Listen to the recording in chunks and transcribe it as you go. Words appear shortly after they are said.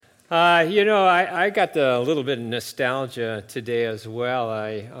I got a little bit of nostalgia today as well.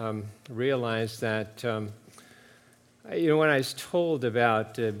 I realized that, when I was told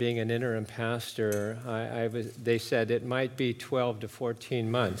about being an interim pastor, they said it might be 12 to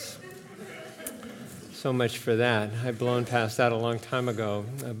 14 months. So much for that. I've blown past that a long time ago.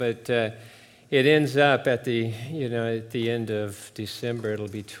 But it ends up at the end of December. It'll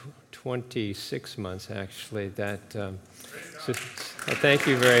be 26 months, actually, so thank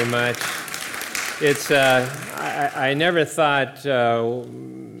you very much. It's I never thought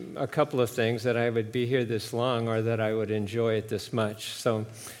a couple of things, that I would be here this long or that I would enjoy it this much. So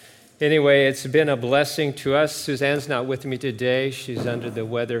anyway, it's been a blessing to us. Suzanne's not with me today. She's under the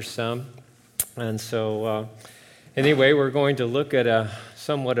weather some. And so anyway, we're going to look at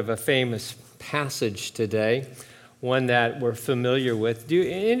somewhat of a famous passage today, one that we're familiar with. Do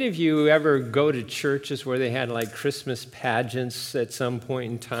any of you ever go to churches where they had like Christmas pageants at some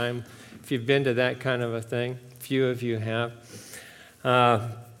point in time? If you've been to that kind of a thing, a few of you have.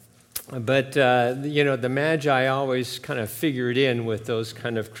 But the Magi always kind of figured in with those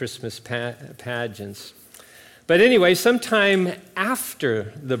kind of Christmas pageants. But anyway, sometime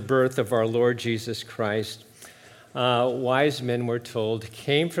after the birth of our Lord Jesus Christ, wise men, we're told,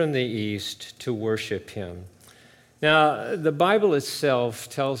 came from the east to worship him. Now, the Bible itself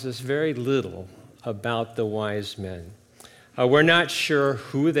tells us very little about the wise men. We're not sure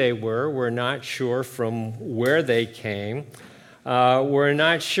who they were. We're not sure from where they came. We're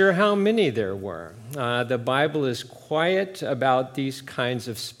not sure how many there were. The Bible is quiet about these kinds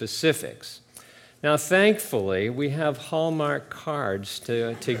of specifics. Now, thankfully, we have Hallmark cards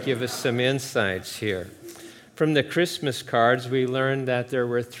to give us some insights here. From the Christmas cards, we learned that there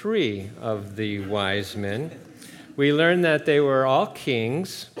were 3 of the wise men. We learned that they were all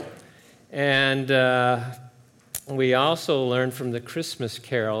kings, and we also learned from the Christmas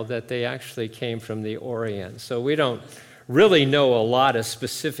carol that they actually came from the Orient. So we don't really know a lot of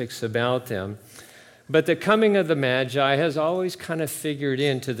specifics about them. But the coming of the Magi has always kind of figured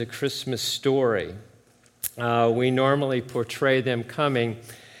into the Christmas story. We normally portray them coming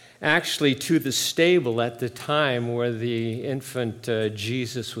actually to the stable at the time where the infant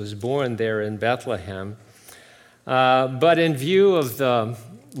Jesus was born there in Bethlehem. But in view of the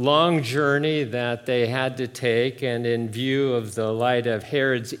long journey that they had to take, and in view of the light of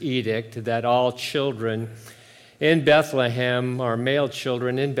Herod's edict that all children in Bethlehem, or male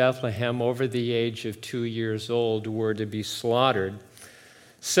children in Bethlehem over the age of 2 years old, were to be slaughtered.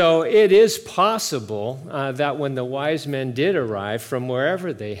 So it is possible that when the wise men did arrive from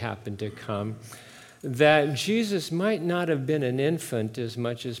wherever they happened to come, that Jesus might not have been an infant as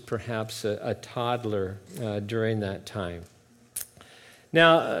much as perhaps a toddler during that time.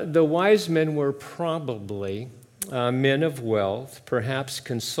 Now, the wise men were probably men of wealth, perhaps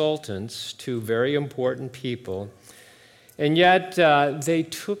consultants to very important people, and yet they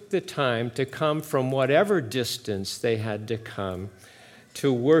took the time to come from whatever distance they had to come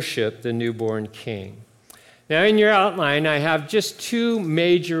to worship the newborn king. Now, in your outline, I have just 2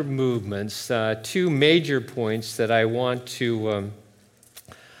 major movements, 2 major points that I want to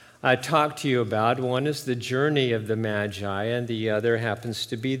talk to you about. One is the journey of the Magi, and the other happens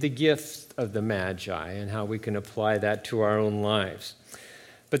to be the gift of the Magi and how we can apply that to our own lives.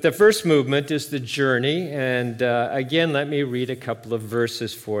 But the first movement is the journey, and again, let me read a couple of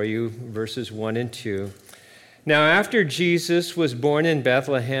verses for you, verses 1 and 2. Now, after Jesus was born in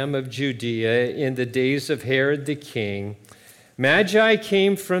Bethlehem of Judea in the days of Herod the king, Magi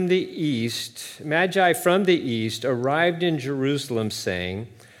from the east arrived in Jerusalem, saying,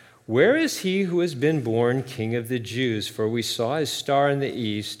 "Where is he who has been born King of the Jews? For we saw his star in the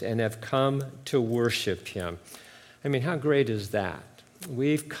east and have come to worship him." I mean, how great is that?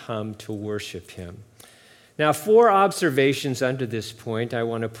 We've come to worship him. Now, 4 observations under this point I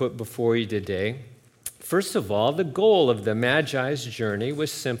want to put before you today. First of all, the goal of the Magi's journey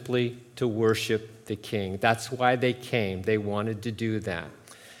was simply to worship the king. That's why they came. They wanted to do that.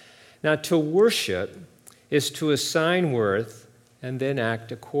 Now, to worship is to assign worth and then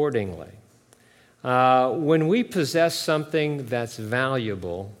act accordingly. When we possess something that's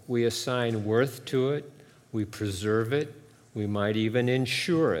valuable, we assign worth to it, we preserve it, we might even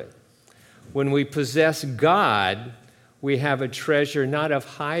insure it. When we possess God, we have a treasure not of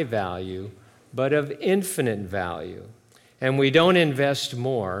high value, but of infinite value. And we don't invest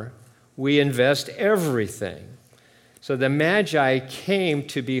more, we invest everything. So the Magi came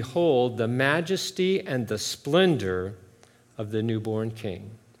to behold the majesty and the splendor of the newborn king.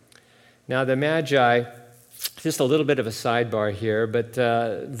 Now the Magi, just a little bit of a sidebar here, but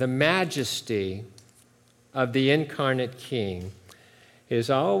the majesty of the incarnate king is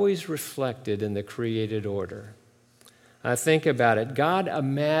always reflected in the created order. Think about it. God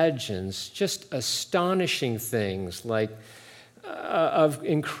imagines just astonishing things like of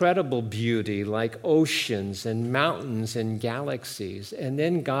incredible beauty, like oceans and mountains and galaxies. And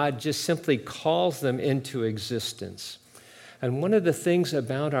then God just simply calls them into existence. And one of the things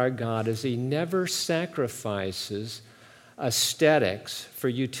about our God is he never sacrifices aesthetics for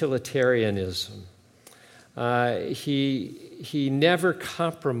utilitarianism. He never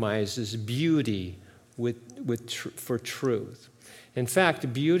compromises beauty for truth. In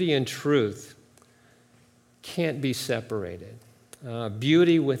fact, beauty and truth can't be separated.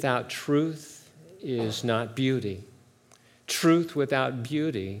 Beauty without truth is not beauty. Truth without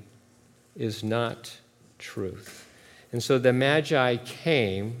beauty is not truth. And so the Magi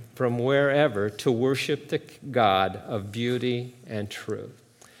came from wherever to worship the God of beauty and truth.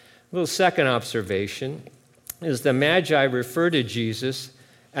 A little second observation is the Magi refer to Jesus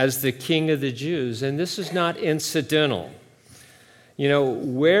as the King of the Jews, and this is not incidental.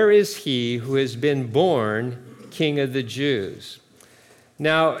 Where is he who has been born King of the Jews?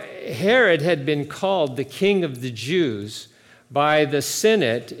 Now, Herod had been called the King of the Jews by the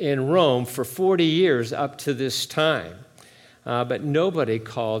Senate in Rome for 40 years up to this time. But nobody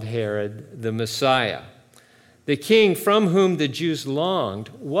called Herod the Messiah. The king from whom the Jews longed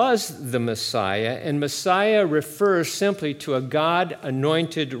was the Messiah, and Messiah refers simply to a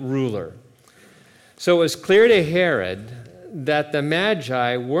God-anointed ruler. So it was clear to Herod that the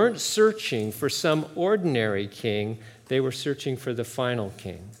Magi weren't searching for some ordinary king, they were searching for the final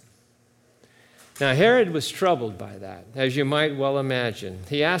king. Now, Herod was troubled by that, as you might well imagine.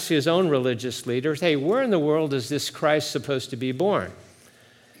 He asked his own religious leaders, hey, where in the world is this Christ supposed to be born?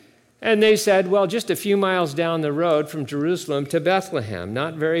 And they said, well, just a few miles down the road from Jerusalem to Bethlehem,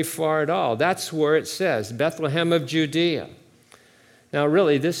 not very far at all. That's where it says, Bethlehem of Judea. Now,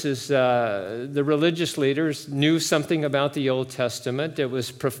 really, this is, the religious leaders knew something about the Old Testament. It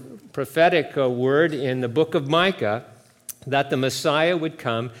was prophetic word in the book of Micah that the Messiah would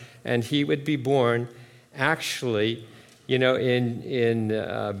come and he would be born actually, in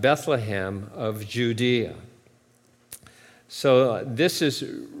Bethlehem of Judea. So this is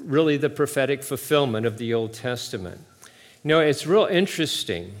really the prophetic fulfillment of the Old Testament. It's real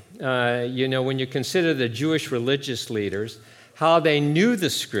interesting, when you consider the Jewish religious leaders, how they knew the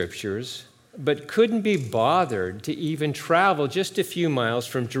scriptures, but couldn't be bothered to even travel just a few miles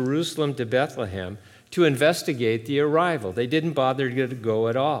from Jerusalem to Bethlehem to investigate the arrival. They didn't bother to go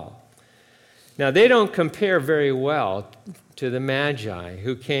at all. Now, they don't compare very well to the Magi,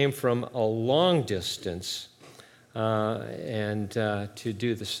 who came from a long distance to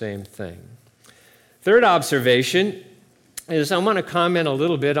do the same thing. Third observation is I want to comment a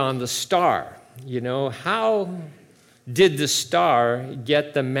little bit on the star. How did the star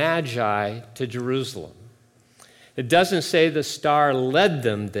get the Magi to Jerusalem? It doesn't say the star led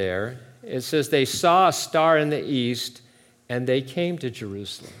them there. It says they saw a star in the east and they came to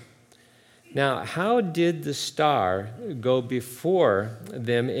Jerusalem. Now, how did the star go before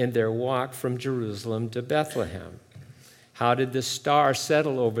them in their walk from Jerusalem to Bethlehem? How did the star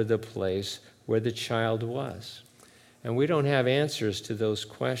settle over the place where the child was? And we don't have answers to those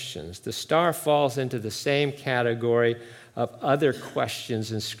questions. The star falls into the same category of other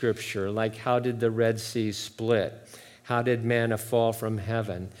questions in Scripture, like how did the Red Sea split? How did manna fall from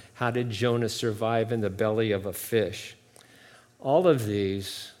heaven? How did Jonah survive in the belly of a fish? All of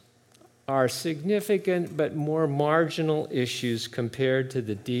these are significant but more marginal issues compared to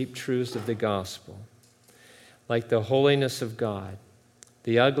the deep truths of the gospel, like the holiness of God,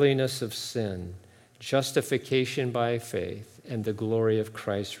 the ugliness of sin, justification by faith, and the glory of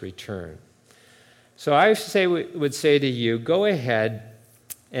Christ's return. So I would say to you, go ahead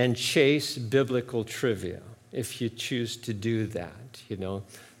and chase biblical trivia if you choose to do that.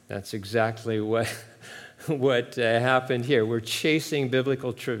 That's exactly what happened here. We're chasing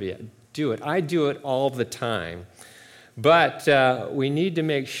biblical trivia. Do it. I do it all the time. But we need to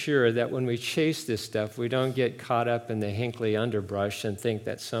make sure that when we chase this stuff, we don't get caught up in the Hinckley underbrush and think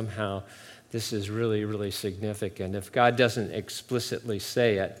that somehow this is really, really significant. If God doesn't explicitly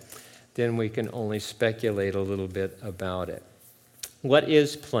say it, then we can only speculate a little bit about it. What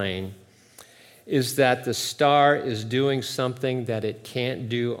is plain is that the star is doing something that it can't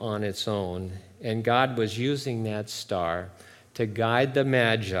do on its own, and God was using that star to guide the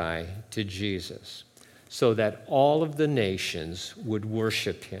Magi to Jesus so that all of the nations would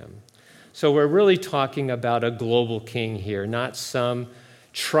worship him. So we're really talking about a global king here, not some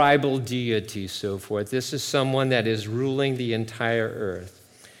tribal deity, so forth. This is someone that is ruling the entire earth.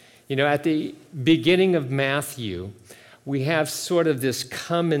 At the beginning of Matthew, we have sort of this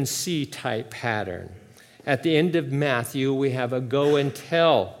come and see type pattern. At the end of Matthew, we have a go and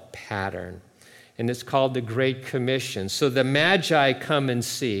tell pattern, and it's called the Great Commission. So the Magi come and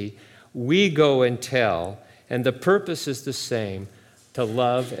see, we go and tell, and the purpose is the same, to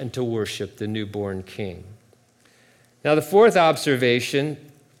love and to worship the newborn King. Now, the fourth observation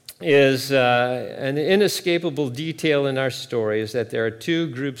is an inescapable detail in our story is that there are two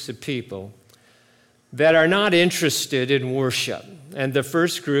groups of people that are not interested in worship. And the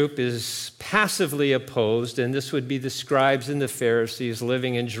first group is passively opposed, and this would be the scribes and the Pharisees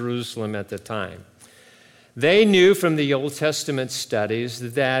living in Jerusalem at the time. They knew from the Old Testament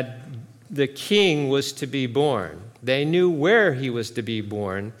studies that the king was to be born. They knew where he was to be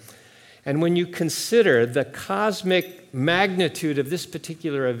born. And when you consider the cosmic magnitude of this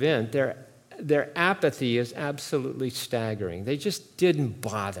particular event, their apathy is absolutely staggering. They just didn't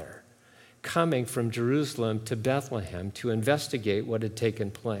bother coming from Jerusalem to Bethlehem to investigate what had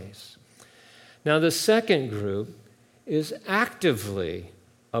taken place. Now, the second group is actively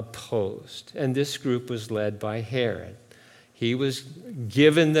opposed, and this group was led by Herod. He was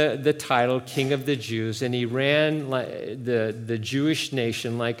given the title King of the Jews, and he ran the Jewish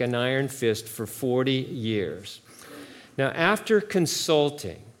nation like an iron fist for 40 years. Now, after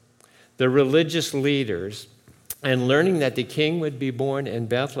consulting the religious leaders and learning that the king would be born in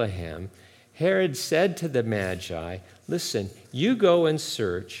Bethlehem, Herod said to the Magi, listen, you go and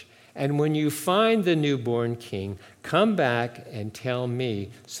search, and when you find the newborn king, come back and tell me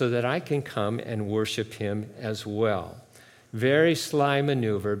so that I can come and worship him as well. Very sly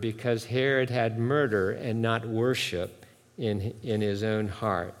maneuver because Herod had murder and not worship in his own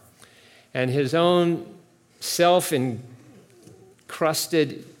heart. And his own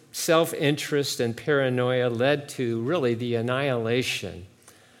self-encrusted self-interest and paranoia led to really the annihilation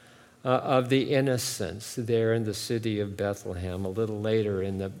of the innocents there in the city of Bethlehem a little later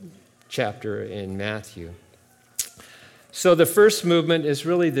in the chapter in Matthew. So the first movement is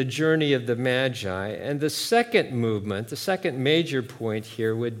really the journey of the Magi, and the second movement, the second major point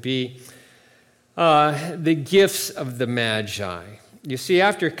here would be the gifts of the Magi. You see,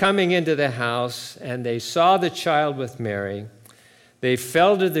 after coming into the house and they saw the child with Mary, they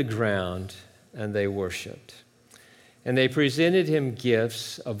fell to the ground and they worshiped. And they presented him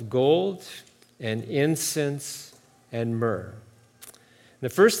gifts of gold and incense and myrrh. The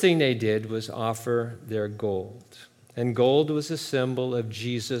first thing they did was offer their gold. And gold was a symbol of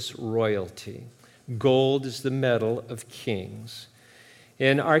Jesus' royalty. Gold is the metal of kings.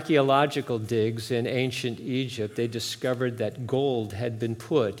 In archaeological digs in ancient Egypt, they discovered that gold had been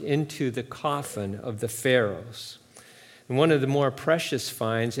put into the coffin of the pharaohs. And one of the more precious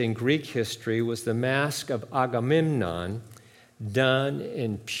finds in Greek history was the mask of Agamemnon done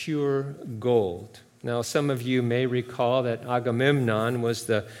in pure gold. Now, some of you may recall that Agamemnon was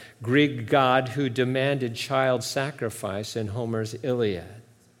the Greek god who demanded child sacrifice in Homer's Iliad.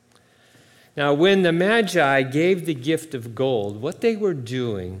 Now, when the Magi gave the gift of gold, what they were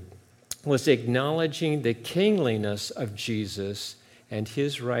doing was acknowledging the kingliness of Jesus and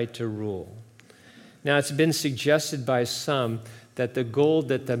his right to rule. Now, it's been suggested by some that the gold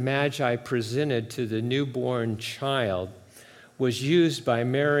that the Magi presented to the newborn child was used by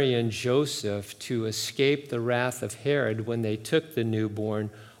Mary and Joseph to escape the wrath of Herod when they took the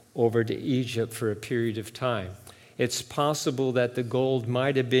newborn over to Egypt for a period of time. It's possible that the gold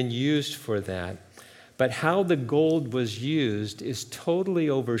might have been used for that, but how the gold was used is totally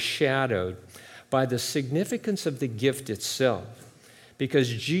overshadowed by the significance of the gift itself. Because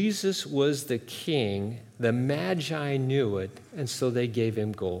Jesus was the king, the Magi knew it, and so they gave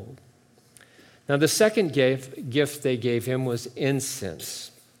him gold. Now, the second gift they gave him was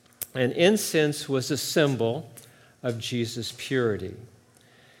incense. And incense was a symbol of Jesus' purity.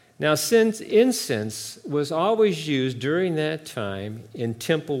 Now, since incense was always used during that time in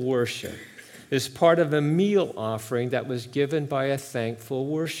temple worship as part of a meal offering that was given by a thankful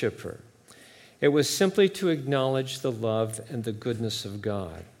worshiper. It was simply to acknowledge the love and the goodness of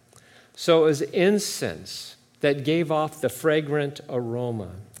God. So it was incense that gave off the fragrant aroma.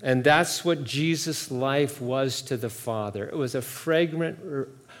 And that's what Jesus' life was to the Father. It was a fragrant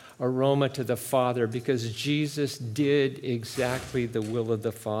aroma to the Father because Jesus did exactly the will of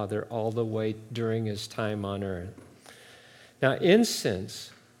the Father all the way during his time on earth. Now,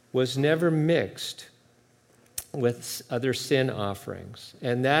 incense was never mixed with other sin offerings.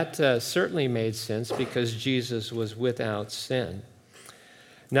 And that certainly made sense because Jesus was without sin.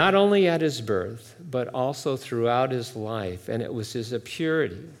 Not only at his birth, but also throughout his life. And it was his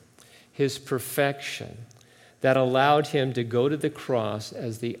purity, his perfection, that allowed him to go to the cross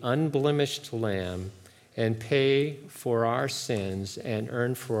as the unblemished lamb and pay for our sins and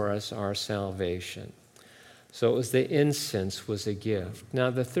earn for us our salvation. So it was the incense was a gift. Now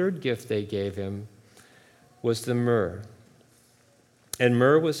the third gift they gave him was the myrrh. And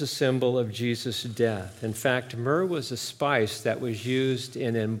myrrh was a symbol of Jesus' death. In fact, myrrh was a spice that was used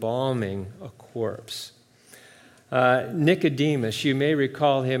in embalming a corpse. Nicodemus, you may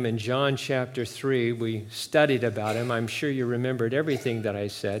recall him in John chapter 3. We studied about him. I'm sure you remembered everything that I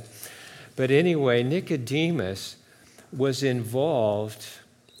said. But anyway, Nicodemus was involved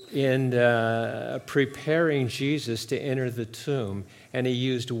in preparing Jesus to enter the tomb, and he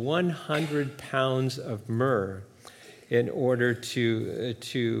used 100 pounds of myrrh in order to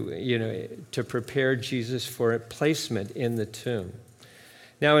prepare Jesus for placement in the tomb.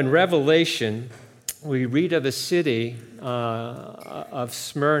 Now in Revelation, we read of a city of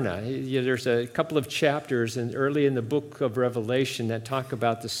Smyrna. There's a couple of chapters early in the book of Revelation that talk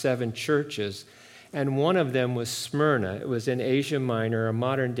about the 7 churches, and one of them was Smyrna. It was in Asia Minor, or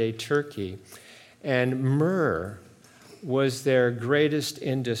modern-day Turkey, and myrrh was their greatest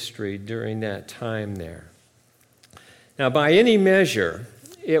industry during that time there. Now, by any measure,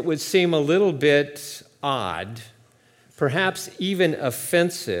 it would seem a little bit odd, perhaps even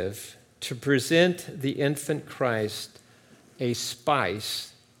offensive, to present the infant Christ a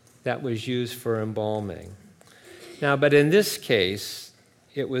spice that was used for embalming. Now, but in this case,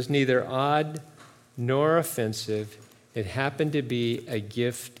 it was neither odd nor offensive. It happened to be a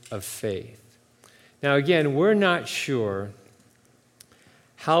gift of faith. Now, again, we're not sure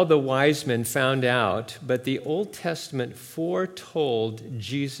how the wise men found out, but the Old Testament foretold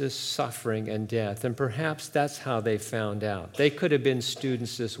Jesus' suffering and death, and perhaps that's how they found out. They could have been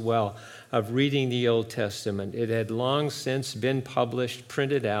students as well of reading the Old Testament. It had long since been published,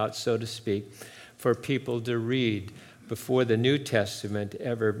 printed out, so to speak, for people to read before the New Testament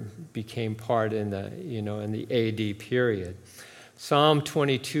ever became part in the AD period. Psalm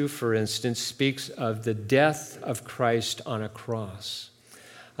 22, for instance, speaks of the death of Christ on a cross.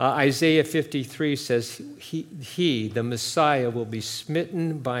 Isaiah 53 says, he, the Messiah, will be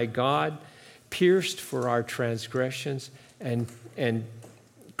smitten by God, pierced for our transgressions, and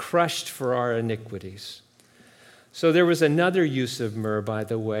crushed for our iniquities. So there was another use of myrrh, by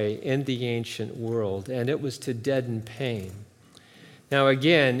the way, in the ancient world, and it was to deaden pain. Now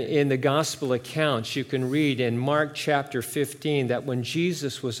again, in the gospel accounts, you can read in Mark chapter 15 that when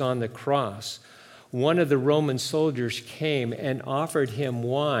Jesus was on the cross, one of the Roman soldiers came and offered him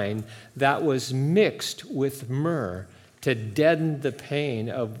wine that was mixed with myrrh to deaden the pain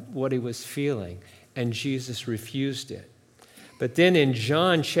of what he was feeling, and Jesus refused it. But then in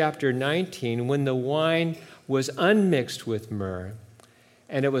John chapter 19, when the wine was unmixed with myrrh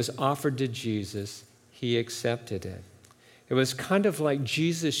and it was offered to Jesus, he accepted it. It was kind of like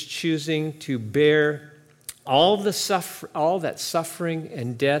Jesus choosing to bear all that suffering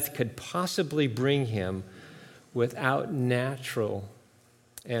and death could possibly bring him without natural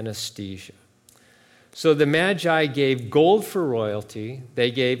anesthesia. So the Magi gave gold for royalty,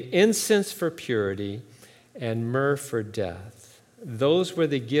 they gave incense for purity, and myrrh for death. Those were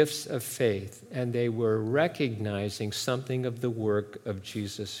the gifts of faith, and they were recognizing something of the work of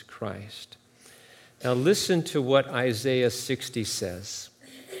Jesus Christ. Now listen to what Isaiah 60 says.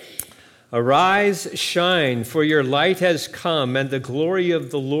 Arise, shine, for your light has come, and the glory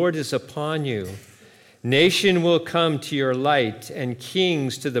of the Lord is upon you. Nation will come to your light, and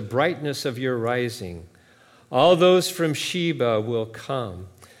kings to the brightness of your rising. All those from Sheba will come.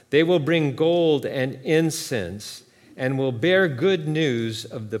 They will bring gold and incense, and will bear good news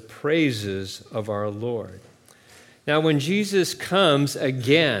of the praises of our Lord. Now, when Jesus comes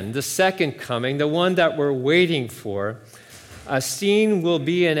again, the second coming, the one that we're waiting for, a scene will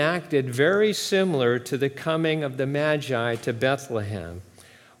be enacted very similar to the coming of the Magi to Bethlehem.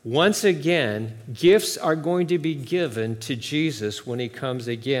 Once again, gifts are going to be given to Jesus when he comes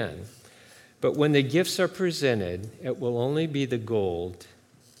again. But when the gifts are presented, it will only be the gold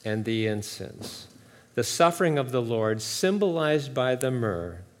and the incense. The suffering of the Lord, symbolized by the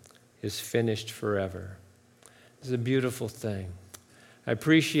myrrh, is finished forever. It's a beautiful thing. I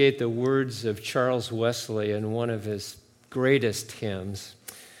appreciate the words of Charles Wesley in one of his greatest hymns.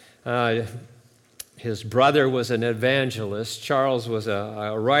 His brother was an evangelist. Charles was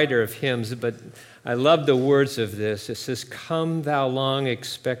a writer of hymns, but I love the words of this. It says, "Come, thou long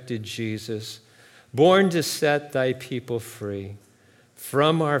expected Jesus, born to set thy people free.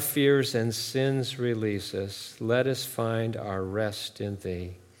 From our fears and sins release us. Let us find our rest in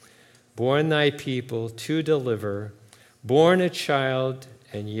thee. Born thy people to deliver, born a child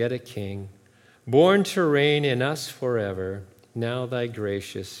and yet a king, born to reign in us forever, now thy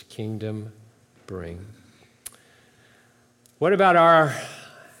gracious kingdom bring." What about our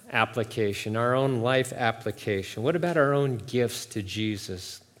application, our own life application? What about our own gifts to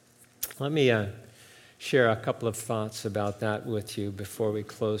Jesus? Let me share a couple of thoughts about that with you before we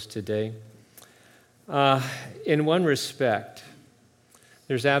close today. In one respect,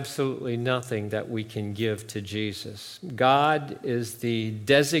 there's absolutely nothing that we can give to Jesus. God is the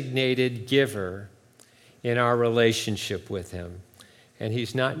designated giver in our relationship with him, and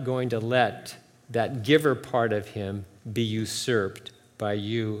he's not going to let that giver part of him be usurped by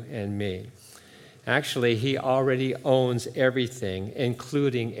you and me. Actually, he already owns everything,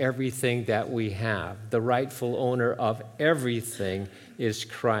 including everything that we have. The rightful owner of everything is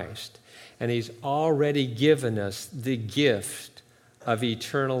Christ. And he's already given us the gift of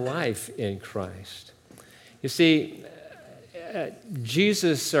eternal life in Christ. You see,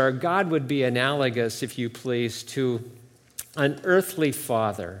 Jesus, or God, would be analogous, if you please, to an earthly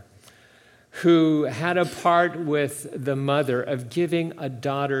father who had a part with the mother of giving a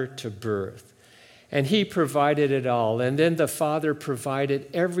daughter to birth. And he provided it all. And then the father provided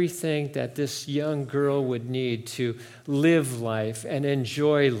everything that this young girl would need to live life and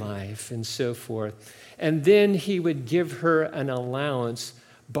enjoy life and so forth. And then he would give her an allowance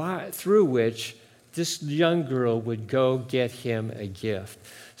through which this young girl would go get him a gift.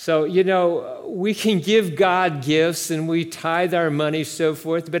 So, we can give God gifts and we tithe our money, so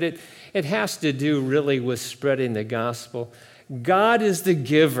forth, but it has to do really with spreading the gospel. God is the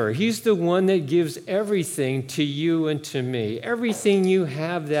giver. He's the one that gives everything to you and to me. Everything you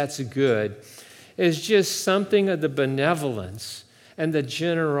have that's good is just something of the benevolence and the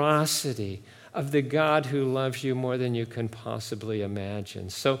generosity of the God who loves you more than you can possibly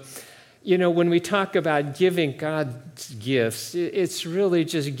imagine. So, when we talk about giving God's gifts, it's really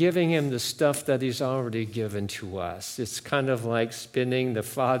just giving him the stuff that he's already given to us. It's kind of like spending the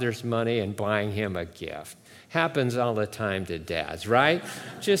Father's money and buying him a gift. Happens all the time to dads, right?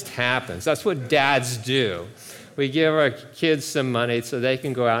 Just happens. That's what dads do. We give our kids some money so they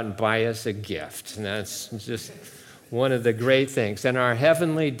can go out and buy us a gift. And that's just one of the great things. And our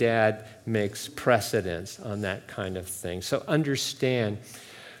heavenly dad makes precedence on that kind of thing. So understand,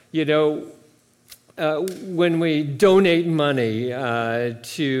 when we donate money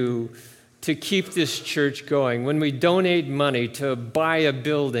to keep this church going, when we donate money to buy a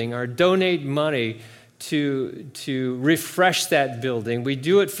building or donate money to refresh that building, we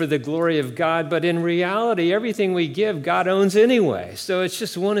do it for the glory of God, but in reality, everything we give, God owns anyway. So it's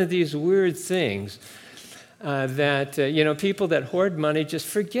just one of these weird things that, people that hoard money just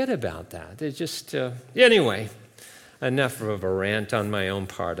forget about that. They just, anyway. Enough of a rant on my own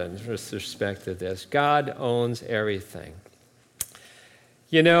part with respect to this. God owns everything.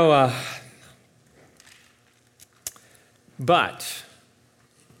 But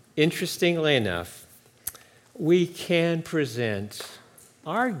interestingly enough, we can present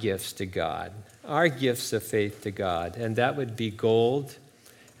our gifts to God, our gifts of faith to God, and that would be gold,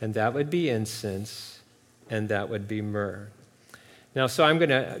 and that would be incense, and that would be myrrh. Now, so I'm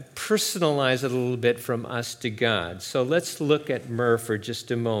going to personalize it a little bit from us to God. So let's look at myrrh for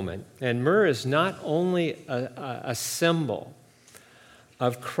just a moment. And myrrh is not only a symbol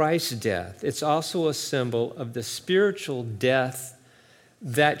of Christ's death, it's also a symbol of the spiritual death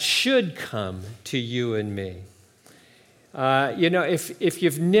that should come to you and me. If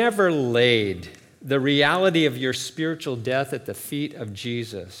you've never laid the reality of your spiritual death at the feet of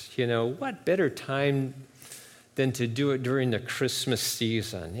Jesus, what better time than to do it during the Christmas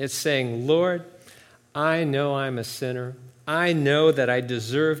season? It's saying, Lord, I know I'm a sinner. I know that I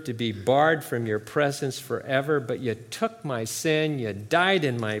deserve to be barred from your presence forever, but you took my sin, you died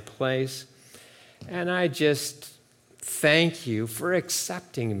in my place, and I just thank you for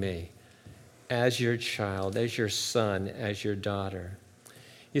accepting me as your child, as your son, as your daughter.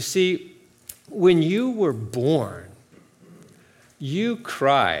 You see, when you were born, you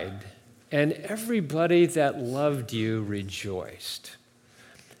cried, and everybody that loved you rejoiced.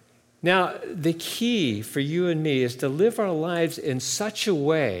 Now, the key for you and me is to live our lives in such a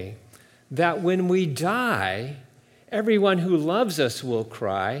way that when we die, everyone who loves us will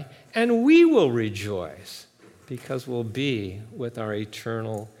cry, and we will rejoice because we'll be with our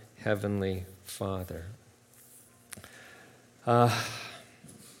eternal Heavenly Father.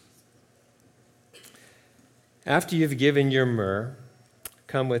 After you've given your myrrh,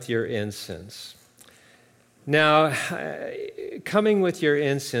 come with your incense. Now, coming with your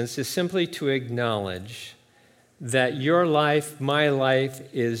incense is simply to acknowledge that your life, my life,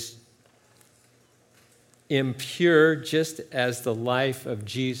 is impure just as the life of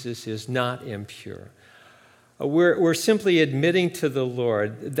Jesus is not impure. We're simply admitting to the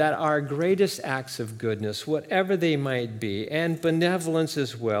Lord that our greatest acts of goodness, whatever they might be, and benevolence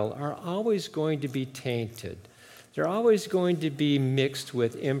as well, are always going to be tainted. They're always going to be mixed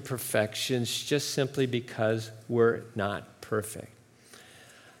with imperfections just simply because we're not perfect.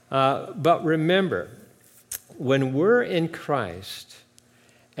 But remember, when we're in Christ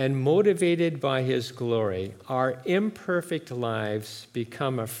and motivated by His glory, our imperfect lives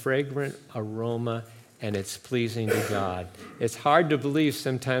become a fragrant aroma, and it's pleasing to God. It's hard to believe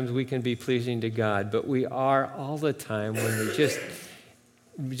sometimes we can be pleasing to God, but we are all the time when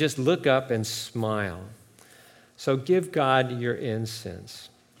we just look up and smile. So give God your incense.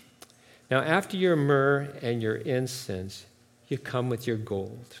 Now, after your myrrh and your incense, you come with your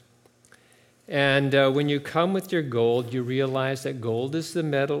gold. And when you come with your gold, you realize that gold is the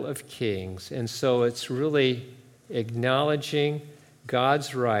metal of kings. And so it's really acknowledging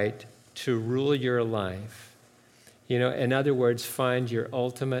God's right to rule your life. In other words, find your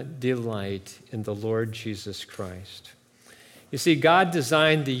ultimate delight in the Lord Jesus Christ. You see, God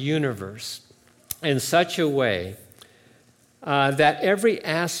designed the universe in such a way that every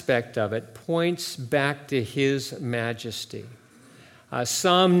aspect of it points back to His majesty.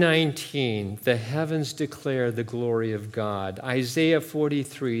 Psalm 19, the heavens declare the glory of God. Isaiah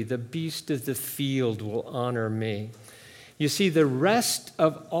 43, the beast of the field will honor me. You see, the rest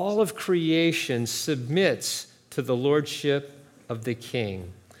of all of creation submits to the lordship of the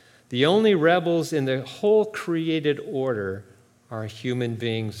King. The only rebels in the whole created order are human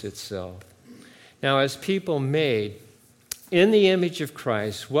beings itself. Now, as people made in the image of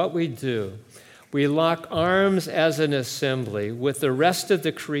Christ, what we do, we lock arms as an assembly with the rest of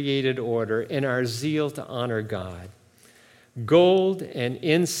the created order in our zeal to honor God. Gold and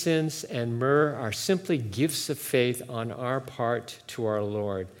incense and myrrh are simply gifts of faith on our part to our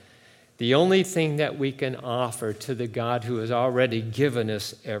Lord. The only thing that we can offer to the God who has already given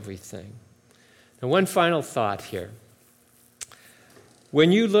us everything. Now, one final thought here.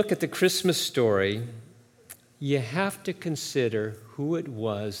 When you look at the Christmas story, you have to consider who it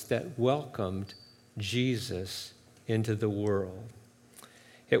was that welcomed Jesus into the world.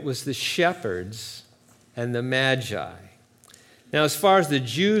 It was the shepherds and the magi. Now, as far as the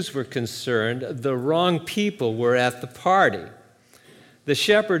Jews were concerned, the wrong people were at the party. The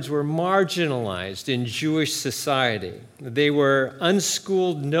shepherds were marginalized in Jewish society. They were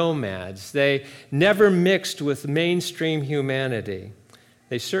unschooled nomads. They never mixed with mainstream humanity.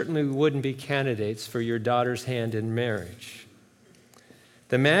 They certainly wouldn't be candidates for your daughter's hand in marriage.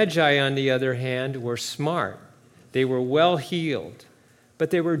 The Magi, on the other hand, were smart. They were well-heeled, but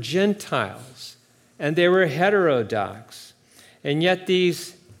they were Gentiles, and they were heterodox. And yet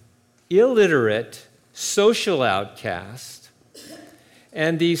these illiterate social outcasts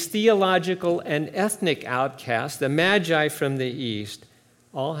and these theological and ethnic outcasts, the Magi from the East,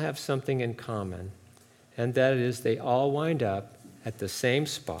 all have something in common, and that is they all wind up at the same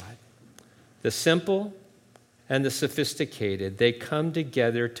spot. The simple and the sophisticated, they come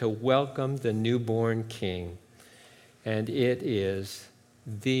together to welcome the newborn King. And it is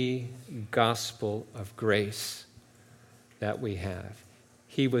the gospel of grace that we have.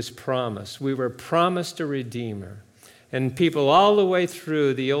 He was promised. We were promised a Redeemer. And people all the way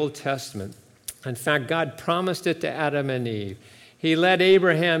through the Old Testament, in fact, God promised it to Adam and Eve. He let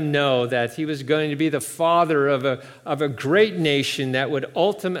Abraham know that he was going to be the father of a great nation that would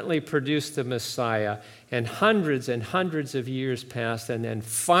ultimately produce the Messiah. And hundreds of years passed, and then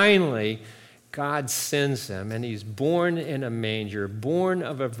finally God sends him, and he's born in a manger, born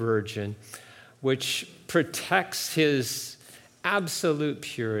of a virgin, which protects his absolute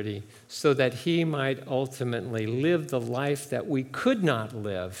purity so that he might ultimately live the life that we could not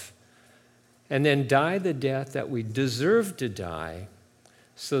live, and then die the death that we deserve to die,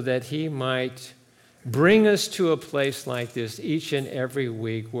 so that he might bring us to a place like this each and every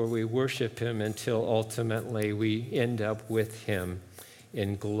week where we worship him until ultimately we end up with him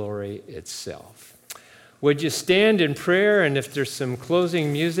in glory itself. Would you stand in prayer, and if there's some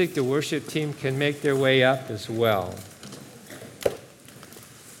closing music, the worship team can make their way up as well.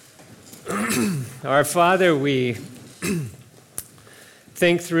 Our Father, we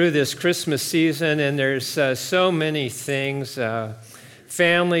think through this Christmas season, and there's so many things,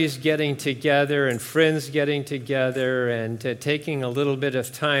 families getting together and friends getting together and taking a little bit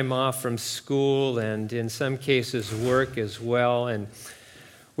of time off from school and in some cases work as well. And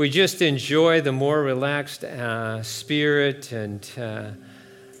we just enjoy the more relaxed spirit and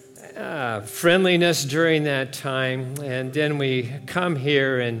friendliness during that time. And then we come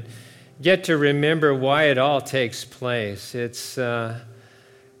here and get to remember why it all takes place. It's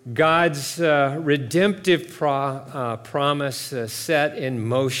God's redemptive promise set in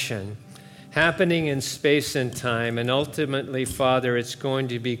motion, happening in space and time, and ultimately, Father, it's going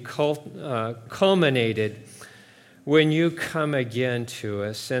to be culminated when you come again to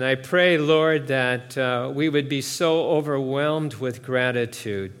us. And I pray, Lord, that we would be so overwhelmed with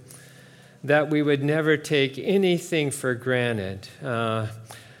gratitude that we would never take anything for granted.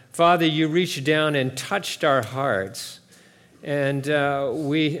 Father, you reached down and touched our hearts, and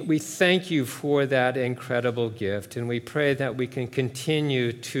we thank you for that incredible gift, and we pray that we can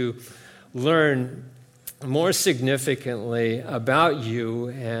continue to learn more significantly about you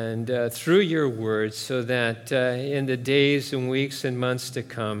and through your words, so that in the days and weeks and months to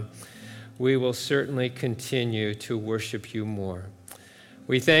come, we will certainly continue to worship you more.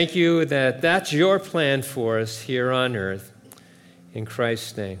 We thank you that that's your plan for us here on earth. In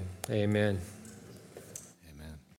Christ's name, amen.